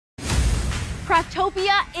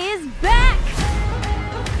CRAFTOPIA is back!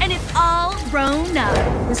 And it's all grown up.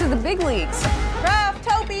 This is the big leagues.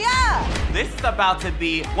 CRAFTOPIA! This is about to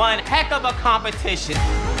be one heck of a competition.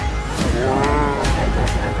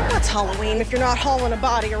 What's Halloween if you're not hauling a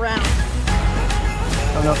body around?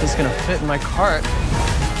 I don't know if it's gonna fit in my cart.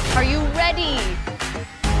 Are you ready?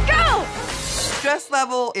 Go! Stress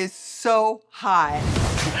level is so high.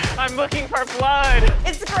 I'm looking for blood.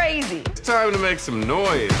 It's crazy. It's time to make some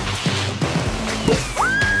noise.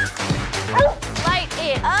 Light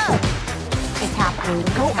it up. It's happening.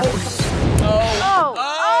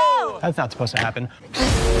 Oh! That's not supposed to happen.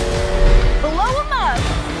 Blow him up!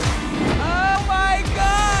 Oh my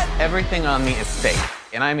God! Everything on me is safe,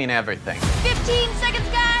 and I mean everything. 15 seconds,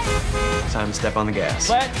 guys! Time to step on the gas.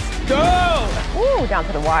 Let's go! Ooh, down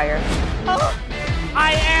to the wire.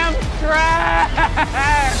 I am trash!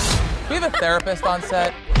 Do we have a therapist on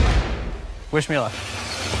set? Wish me luck.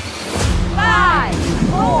 5,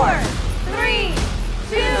 4, 3,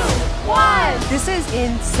 2, 1. This is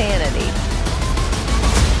insanity.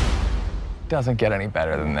 Doesn't get any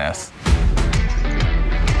better than this.